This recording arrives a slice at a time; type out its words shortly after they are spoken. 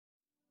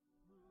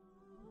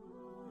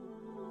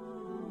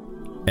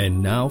And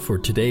now for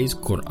today's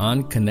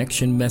Quran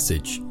Connection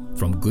message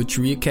from Good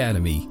Tree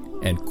Academy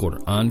and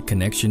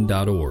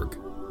QuranConnection.org.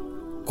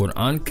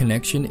 Quran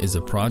Connection is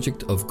a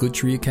project of Good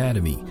Tree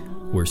Academy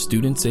where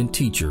students and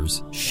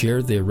teachers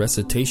share their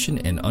recitation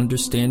and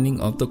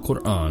understanding of the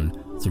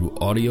Quran through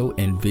audio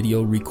and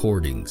video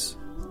recordings.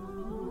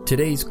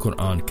 Today's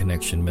Quran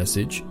Connection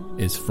message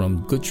is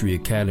from Good Tree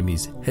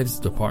Academy's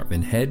Hifz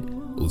Department Head,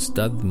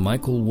 Ustad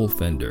Michael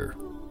Wolfender.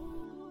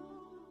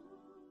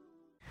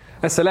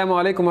 Assalamu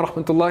alaikum wa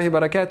rahmatullahi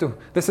wa barakatuh.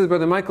 This is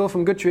Brother Michael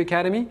from Good Tree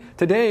Academy.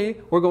 Today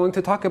we're going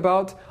to talk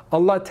about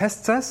Allah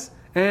tests us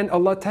and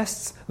Allah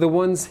tests the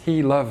ones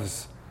He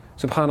loves.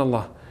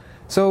 Subhanallah.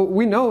 So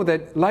we know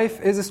that life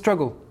is a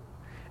struggle.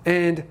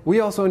 And we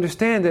also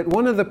understand that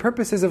one of the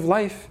purposes of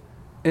life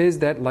is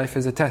that life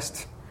is a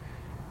test.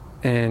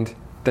 And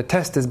the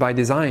test is by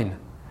design.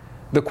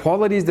 The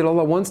qualities that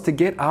Allah wants to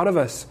get out of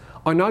us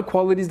are not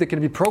qualities that can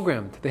be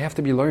programmed. They have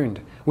to be learned.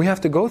 We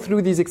have to go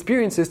through these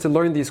experiences to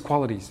learn these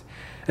qualities.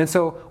 And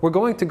so we're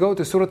going to go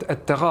to Surah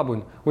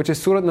At-Taghabun, which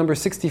is Surah number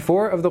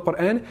 64 of the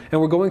Quran, and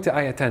we're going to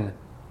Ayah 10.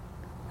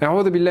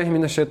 أعوذ بالله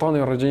من الشيطان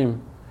الرجيم.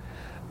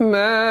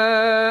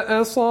 ما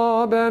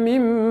أصاب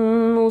من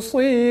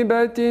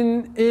مصيبة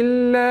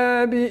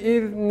إلا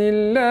بإذن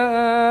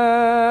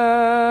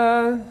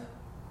الله.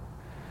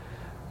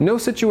 No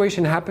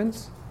situation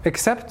happens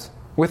except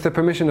with the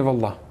permission of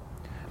Allah.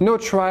 No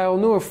trial,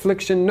 no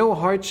affliction, no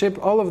hardship,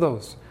 all of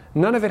those.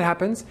 None of it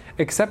happens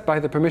except by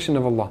the permission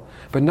of Allah.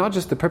 But not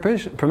just the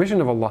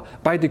permission of Allah,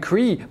 by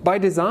decree, by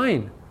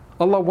design.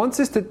 Allah wants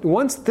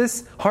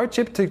this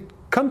hardship to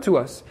come to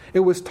us. It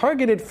was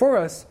targeted for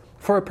us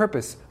for a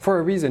purpose, for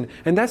a reason.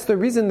 And that's the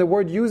reason the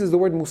word uses the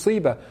word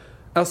musibah.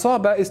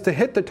 Asaba is to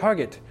hit the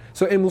target.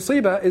 So a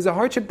musibah is a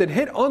hardship that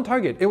hit on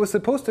target. It was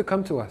supposed to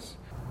come to us.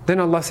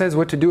 Then Allah says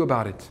what to do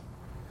about it.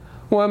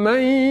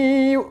 وَمَن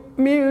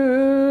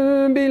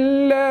يُؤْمِن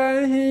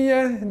بِاللَّهِ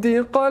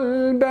يَهْدِ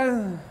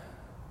قَلْبَهُ.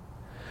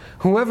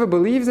 Whoever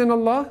believes in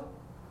Allah,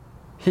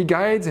 He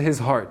guides his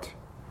heart.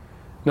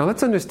 Now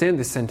let's understand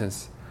this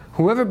sentence.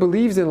 Whoever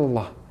believes in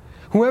Allah,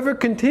 whoever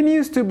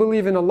continues to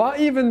believe in Allah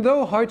even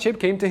though hardship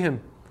came to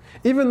him,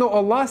 even though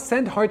Allah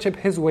sent hardship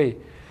his way,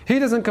 he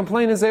doesn't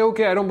complain and say,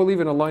 okay, I don't believe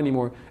in Allah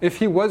anymore. If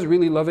He was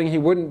really loving, He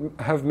wouldn't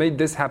have made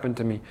this happen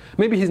to me.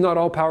 Maybe He's not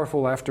all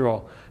powerful after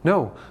all.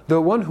 No, the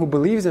one who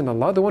believes in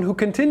Allah, the one who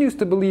continues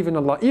to believe in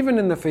Allah, even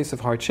in the face of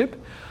hardship,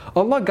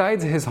 Allah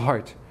guides his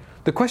heart.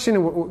 The question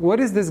is, what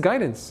is this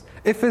guidance?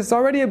 If it's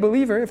already a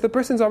believer, if the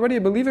person's already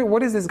a believer,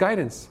 what is this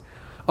guidance?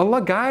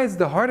 Allah guides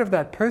the heart of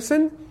that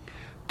person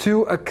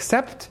to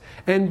accept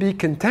and be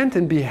content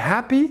and be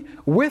happy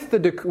with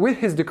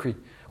His decree,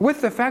 with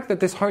the fact that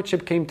this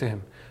hardship came to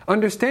him.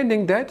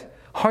 Understanding that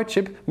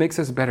hardship makes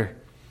us better.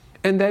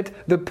 And that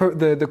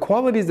the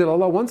qualities that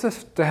Allah wants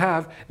us to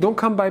have don't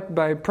come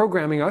by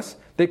programming us,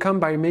 they come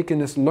by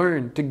making us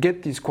learn to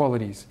get these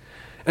qualities.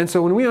 And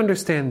so when we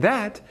understand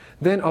that,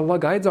 then Allah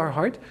guides our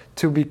heart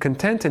to be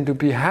content and to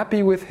be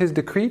happy with His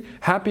decree,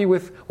 happy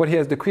with what He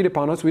has decreed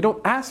upon us. We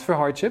don't ask for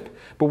hardship,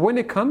 but when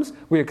it comes,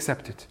 we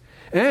accept it.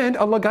 And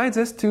Allah guides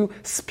us to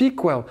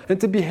speak well, and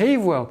to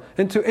behave well,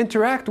 and to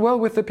interact well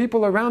with the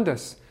people around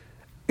us,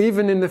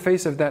 even in the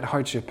face of that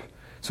hardship.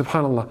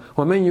 Subhanallah.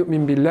 وَمَن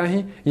يُؤْمِن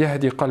بِاللَّهِ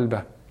يَهْدِ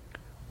قَلْبَهُ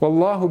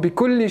وَاللَّهُ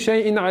بِكُلِّ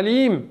شَيْءٍ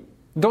عَلِيمٌ.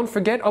 Don't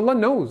forget, Allah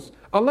knows.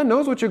 Allah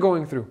knows what you're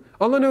going through.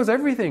 Allah knows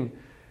everything.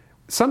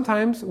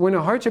 Sometimes when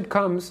a hardship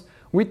comes,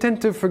 we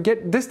tend to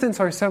distance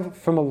ourselves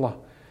from Allah.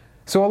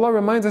 So Allah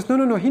reminds us,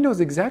 no, He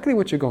knows exactly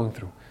what you're going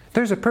through.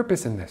 There's a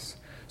purpose in this.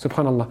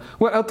 Subhanallah.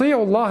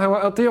 وَأَطِيعُوا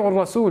اللَّهَ وَأَطِيعُوا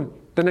الرَّسُولَ.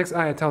 The next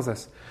ayah tells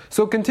us.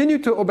 So continue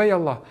to obey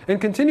Allah and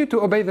continue to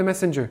obey the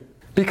messenger.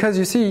 Because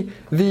you see,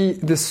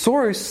 the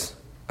source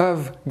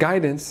of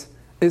guidance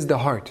is the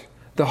heart.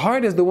 The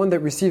heart is the one that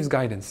receives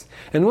guidance.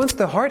 And once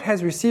the heart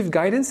has received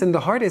guidance and the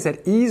heart is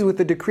at ease with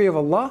the decree of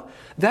Allah,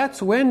 that's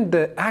when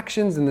the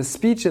actions and the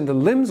speech and the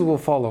limbs will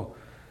follow.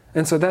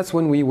 And so that's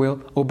when we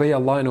will obey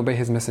Allah and obey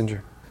His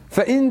messenger.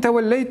 فَإِن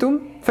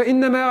تَوَلَّيْتُمْ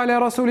فَإِنَّمَا عَلَى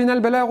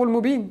رَسُولِنَا الْبَلَاغُ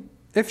الْمُبِينَ.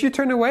 If you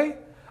turn away,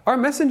 our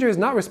messenger is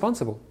not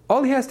responsible.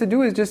 All he has to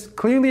do is just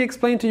clearly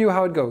explain to you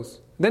how it goes.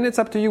 Then it's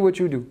up to you what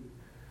you do.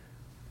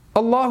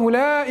 Allahu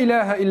la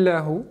ilaha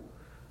illahu.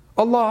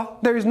 Allah,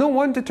 there is no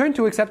one to turn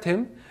to except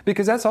Him,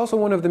 because that's also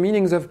one of the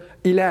meanings of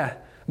ilah,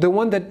 the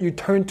one that you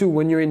turn to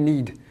when you're in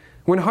need.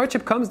 When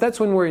hardship comes, that's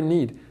when we're in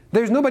need.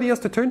 There's nobody else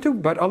to turn to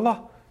but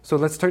Allah. So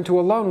let's turn to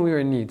Allah when we're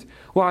in need.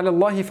 وَعَلَى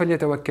اللَّهِ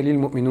فَلْيَتَوَكَّلِ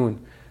الْمُؤْمِنُونَ.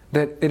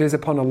 That it is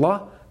upon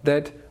Allah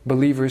that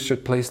believers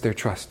should place their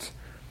trust.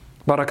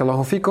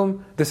 Barakallahu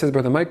fikum. This is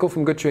Brother Michael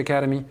from Good Tree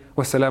Academy.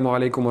 Wassalamu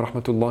alaikum wa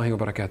rahmatullahi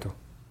wa barakatuh.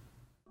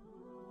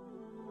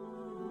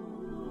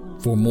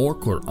 For more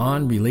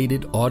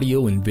Quran-related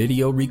audio and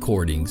video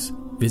recordings,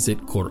 visit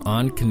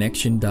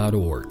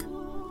QuranConnection.org.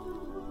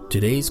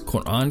 Today's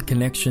Quran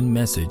Connection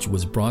message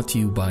was brought to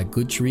you by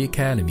Good Tree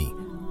Academy,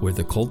 where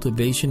the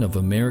cultivation of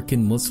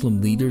American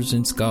Muslim leaders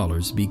and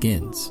scholars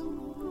begins.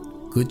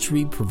 Good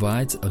Tree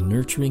provides a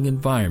nurturing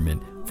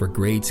environment for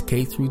grades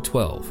K through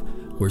 12,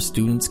 where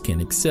students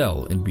can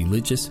excel in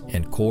religious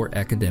and core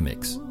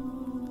academics.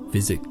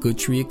 visit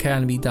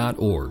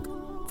goodtreeacademy.org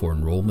for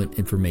enrollment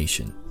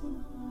information.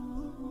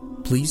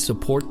 Please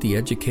support the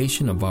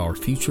education of our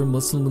future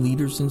Muslim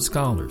leaders and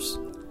scholars.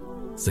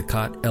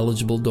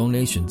 Zakat-eligible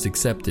donations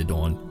accepted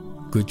on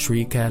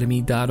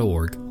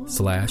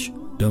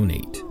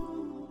goodtreeacademy.org/donate.